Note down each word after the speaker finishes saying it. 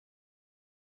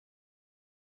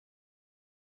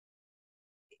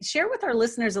share with our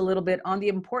listeners a little bit on the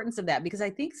importance of that, because I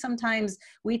think sometimes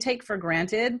we take for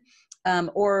granted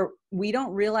or we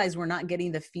don't realize we're not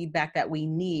getting the feedback that we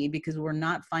need because we're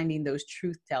not finding those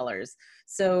truth tellers.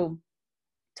 So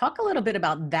talk a little bit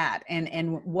about that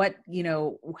and what,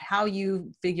 how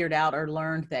you figured out or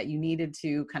learned that you needed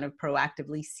to kind of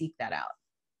proactively seek that out.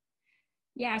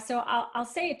 Yeah, so I'll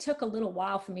say it took a little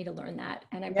while for me to learn that,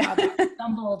 and I probably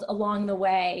stumbled along the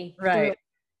way through it.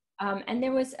 And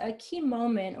there was a key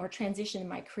moment or transition in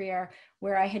my career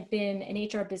where I had been an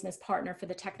HR business partner for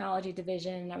the technology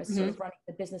division, and I was sort of running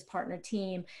the business partner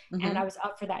team, and I was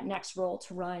up for that next role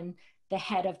to run the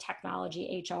head of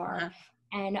technology HR.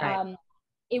 And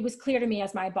it was clear to me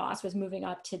as my boss was moving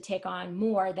up to take on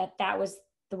more that was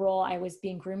the role I was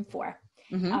being groomed for.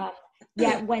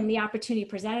 Yet when the opportunity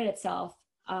presented itself,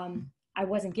 I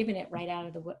wasn't given it right out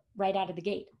of the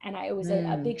gate, and it was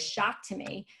a big shock to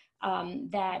me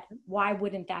that why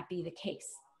wouldn't that be the case?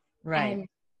 Right.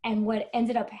 And what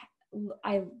ended up,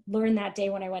 I learned that day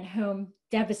when I went home,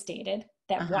 devastated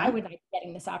that why would I be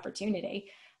getting this opportunity?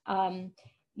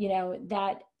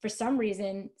 That for some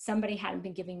reason somebody hadn't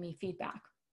been giving me feedback.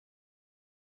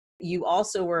 You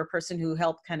also were a person who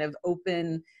helped kind of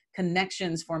open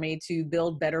connections for me to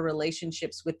build better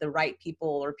relationships with the right people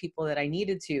or people that I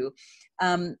needed to.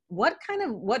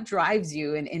 What drives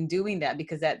you in doing that?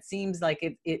 Because that seems like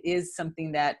it is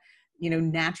something that,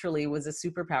 naturally was a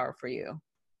superpower for you.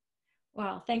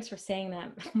 Wow, thanks for saying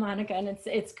that, Monica. And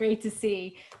it's great to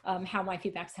see how my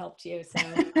feedback's helped you. So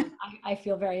I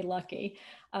feel very lucky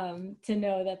to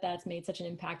know that that's made such an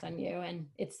impact on you. And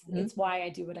it's why I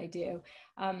do what I do.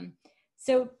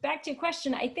 So back to your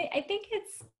question, I think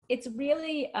it's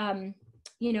really,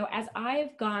 as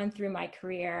I've gone through my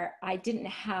career, I didn't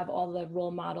have all the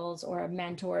role models or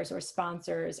mentors or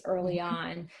sponsors early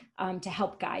on to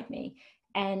help guide me.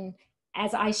 And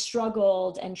as I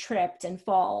struggled and tripped and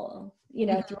fall, through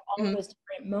all of those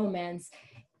different moments,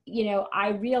 I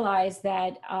realized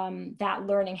that that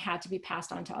learning had to be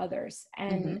passed on to others.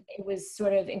 And it was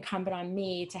sort of incumbent on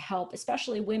me to help,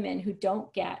 especially women who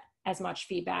don't get as much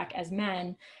feedback as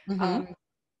men,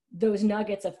 those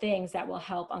nuggets of things that will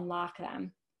help unlock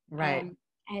them. Right.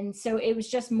 And so it was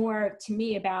just more to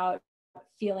me about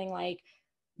feeling like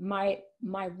my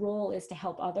role is to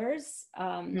help others.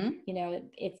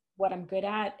 It's what I'm good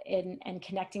at and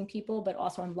connecting people, but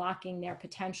also unlocking their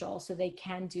potential so they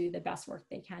can do the best work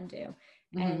they can do.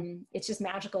 And it's just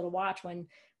magical to watch when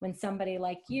somebody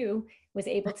like you was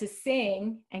able to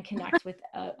sing and connect with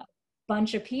a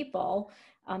bunch of people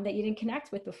that you didn't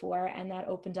connect with before. And that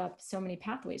opened up so many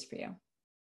pathways for you.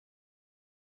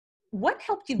 What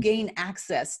helped you gain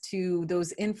access to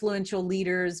those influential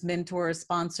leaders, mentors,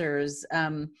 sponsors?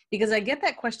 Because I get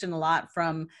that question a lot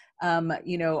from,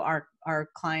 our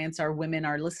clients, our women,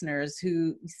 our listeners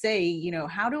who say,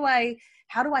 how do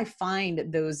I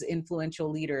find those influential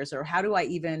leaders, or how do I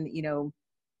even,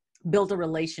 build a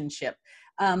relationship?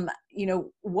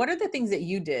 What are the things that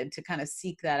you did to kind of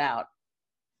seek that out?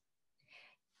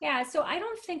 Yeah, so I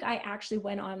don't think I actually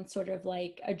went on sort of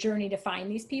like a journey to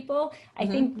find these people. I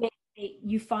think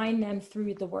you find them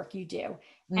through the work you do.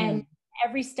 And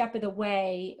every step of the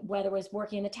way, whether it was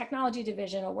working in the technology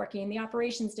division or working in the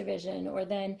operations division, or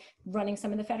then running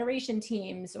some of the federation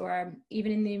teams, or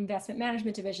even in the investment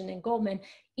management division in Goldman,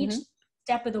 each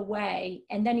step of the way,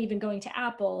 and then even going to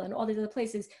Apple and all these other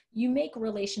places, you make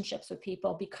relationships with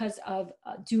people because of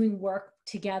doing work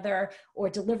together or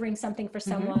delivering something for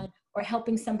someone or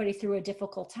helping somebody through a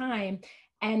difficult time.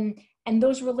 And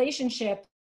those relationships,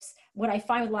 what I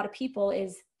find with a lot of people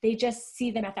is they just see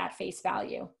them at that face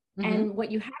value. And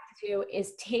what you have to do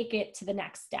is take it to the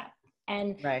next step.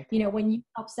 And, when you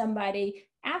help somebody,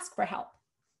 ask for help,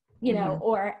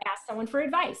 or ask someone for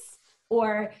advice,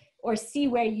 or see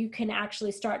where you can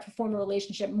actually start to form a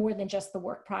relationship more than just the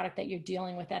work product that you're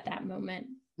dealing with at that moment.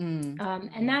 And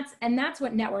that's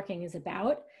what networking is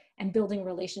about, and building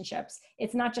relationships.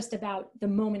 It's not just about the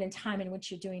moment in time in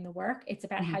which you're doing the work. It's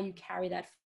about how you carry that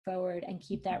forward and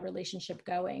keep that relationship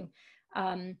going.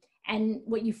 And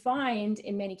what you find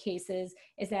in many cases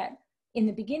is that in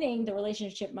the beginning, the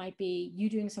relationship might be you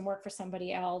doing some work for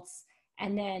somebody else,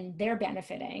 and then they're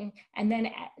benefiting. And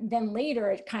then later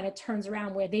it kind of turns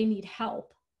around where they need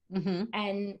help,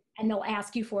 and they'll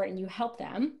ask you for it and you help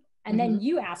them. And then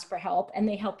you ask for help and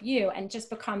they help you, and just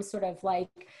becomes sort of like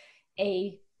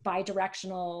a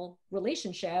bi-directional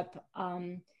relationship.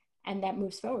 And that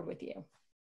moves forward with you.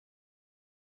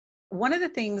 One of the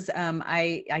things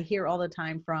I hear all the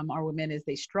time from our women is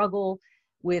they struggle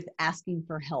with asking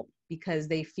for help, because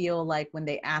they feel like when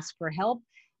they ask for help,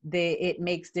 it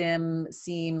makes them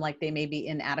seem like they may be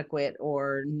inadequate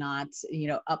or not,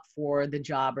 up for the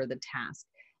job or the task.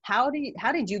 How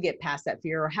did you get past that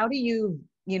fear, or how did you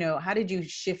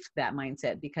shift that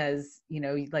mindset? Because,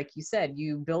 like you said,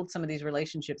 you build some of these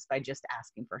relationships by just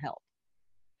asking for help.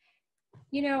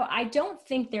 I don't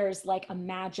think there's like a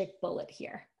magic bullet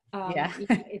here. Yeah.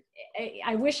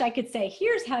 I wish I could say,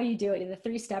 here's how you do it in the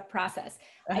 3-step process.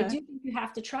 I Uh-huh. do think you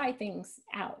have to try things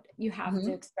out. You have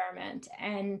to experiment.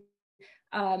 And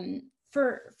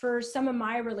for some of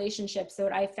my relationships,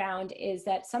 what I found is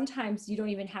that sometimes you don't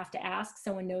even have to ask.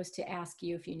 Someone knows to ask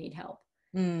you if you need help.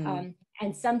 And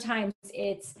sometimes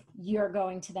it's you're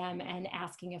going to them and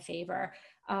asking a favor.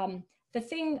 The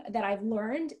thing that I've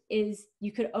learned is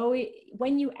you could always,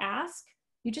 when you ask,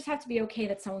 you just have to be okay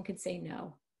that someone could say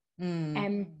no.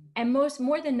 And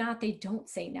more than not, they don't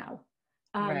say no.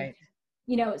 Right.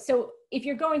 So if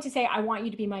you're going to say, I want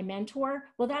you to be my mentor,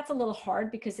 well, that's a little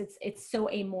hard because it's so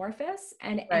amorphous.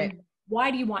 And why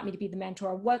do you want me to be the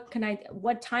mentor? What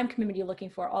time commitment are you looking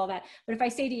for? All that. But if I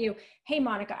say to you, hey,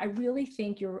 Monica, I really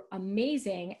think you're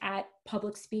amazing at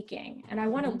public speaking, and I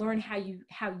want to learn how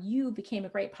you became a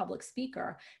great public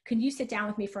speaker. Could you sit down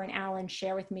with me for an hour and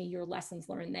share with me your lessons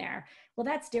learned there? Well,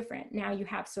 that's different. Now you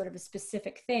have sort of a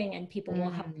specific thing and people will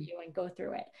help you and go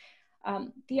through it.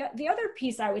 The other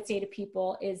piece I would say to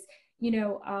people is,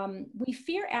 we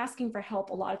fear asking for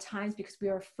help a lot of times because we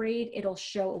are afraid it'll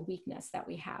show a weakness that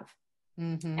we have.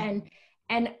 And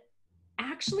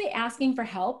actually asking for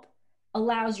help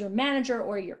allows your manager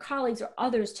or your colleagues or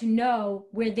others to know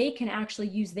where they can actually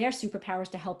use their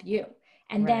superpowers to help you.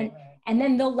 And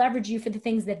then they'll leverage you for the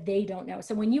things that they don't know.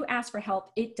 So when you ask for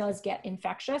help, it does get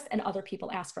infectious and other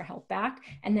people ask for help back.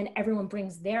 And then everyone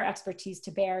brings their expertise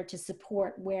to bear to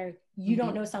support where you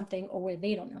don't know something or where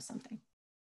they don't know something.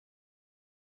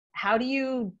 How do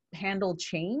you handle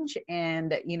change?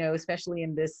 And, especially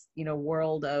in this,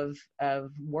 world of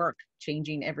work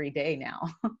changing every day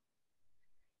now.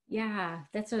 Yeah,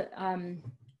 it's a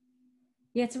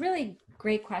really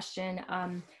great question.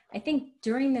 I think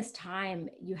during this time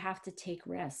you have to take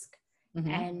risk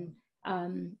and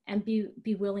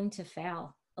be willing to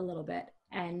fail a little bit.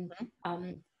 And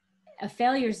a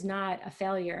failure is not a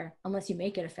failure unless you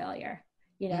make it a failure.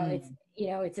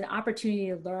 It's an opportunity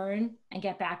to learn and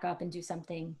get back up and do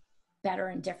something better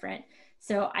and different.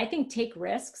 So I think take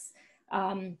risks,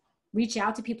 reach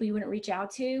out to people you wouldn't reach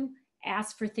out to,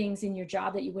 ask for things in your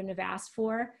job that you wouldn't have asked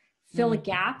for, fill a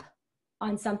gap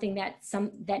on something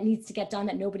that needs to get done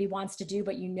that nobody wants to do,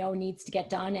 but needs to get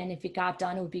done. And if it got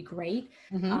done, it would be great.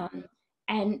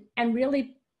 And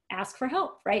really ask for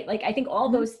help, right? Like, I think all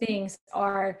those things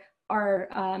are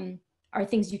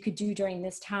things you could do during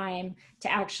this time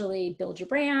to actually build your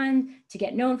brand, to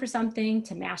get known for something,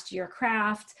 to master your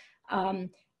craft.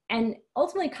 And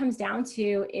ultimately it comes down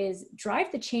to is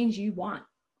drive the change you want,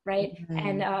 right?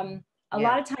 And a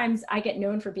lot of times I get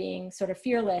known for being sort of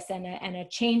fearless and a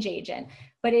change agent,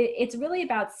 but it's really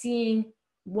about seeing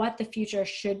what the future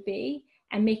should be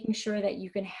and making sure that you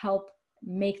can help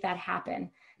make that happen,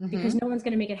 because no one's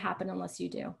going to make it happen unless you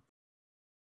do.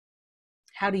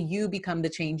 How do you become the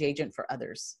change agent for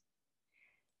others?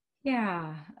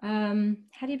 Yeah.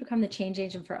 How do you become the change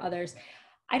agent for others?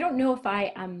 I don't know if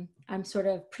I'm sort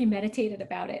of premeditated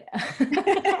about it,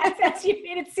 as you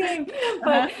made it seem,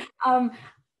 but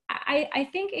I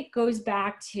think it goes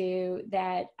back to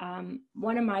that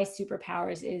one of my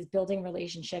superpowers is building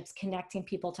relationships, connecting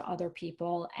people to other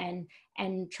people, and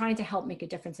trying to help make a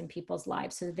difference in people's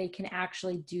lives so that they can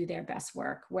actually do their best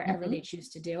work wherever they choose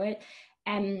to do it.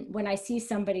 And when I see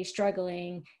somebody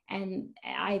struggling, and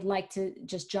I like to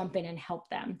just jump in and help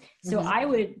them. So I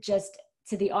would just,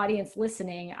 to the audience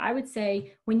listening, I would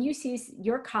say, when you see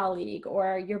your colleague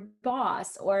or your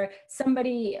boss or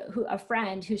somebody a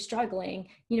friend who's struggling,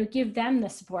 give them the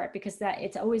support, because that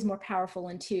it's always more powerful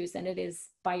in twos than it is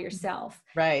by yourself.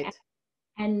 Right.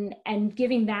 And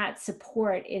giving that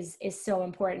support is so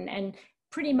important. And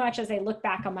pretty much as I look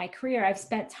back on my career, I've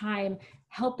spent time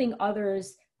helping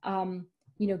others,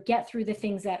 get through the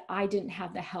things that I didn't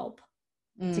have the help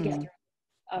to get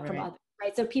through from others.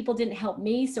 Right. So people didn't help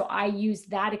me. So I used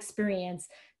that experience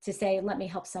to say, let me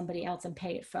help somebody else and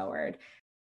pay it forward.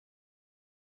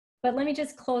 But let me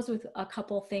just close with a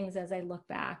couple of things as I look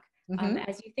back.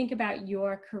 As you think about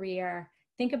your career,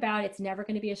 think about it's never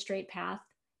going to be a straight path,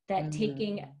 that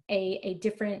taking a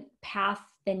different path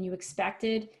than you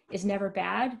expected is never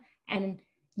bad. And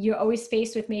you're always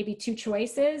faced with maybe 2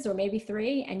 choices or maybe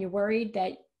 3, and you're worried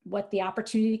that what the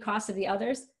opportunity cost of the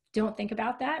others. Don't think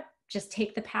about that. Just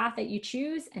take the path that you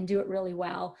choose and do it really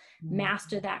well.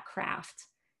 Master that craft.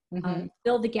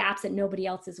 Fill the gaps that nobody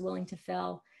else is willing to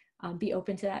fill. be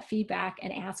open to that feedback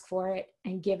and ask for it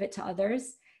and give it to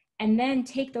others, and then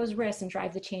take those risks and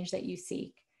drive the change that you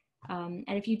seek. And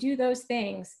if you do those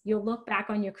things, you'll look back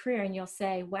on your career and you'll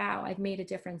say, wow, I've made a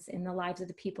difference in the lives of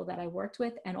the people that I worked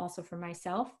with and also for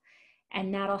myself.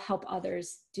 And that'll help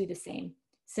others do the same.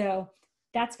 So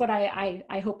that's what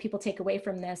I hope people take away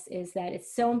from this, is that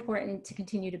it's so important to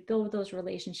continue to build those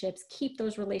relationships, keep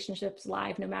those relationships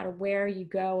live no matter where you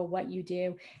go or what you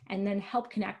do, and then help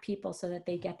connect people so that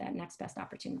they get that next best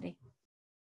opportunity.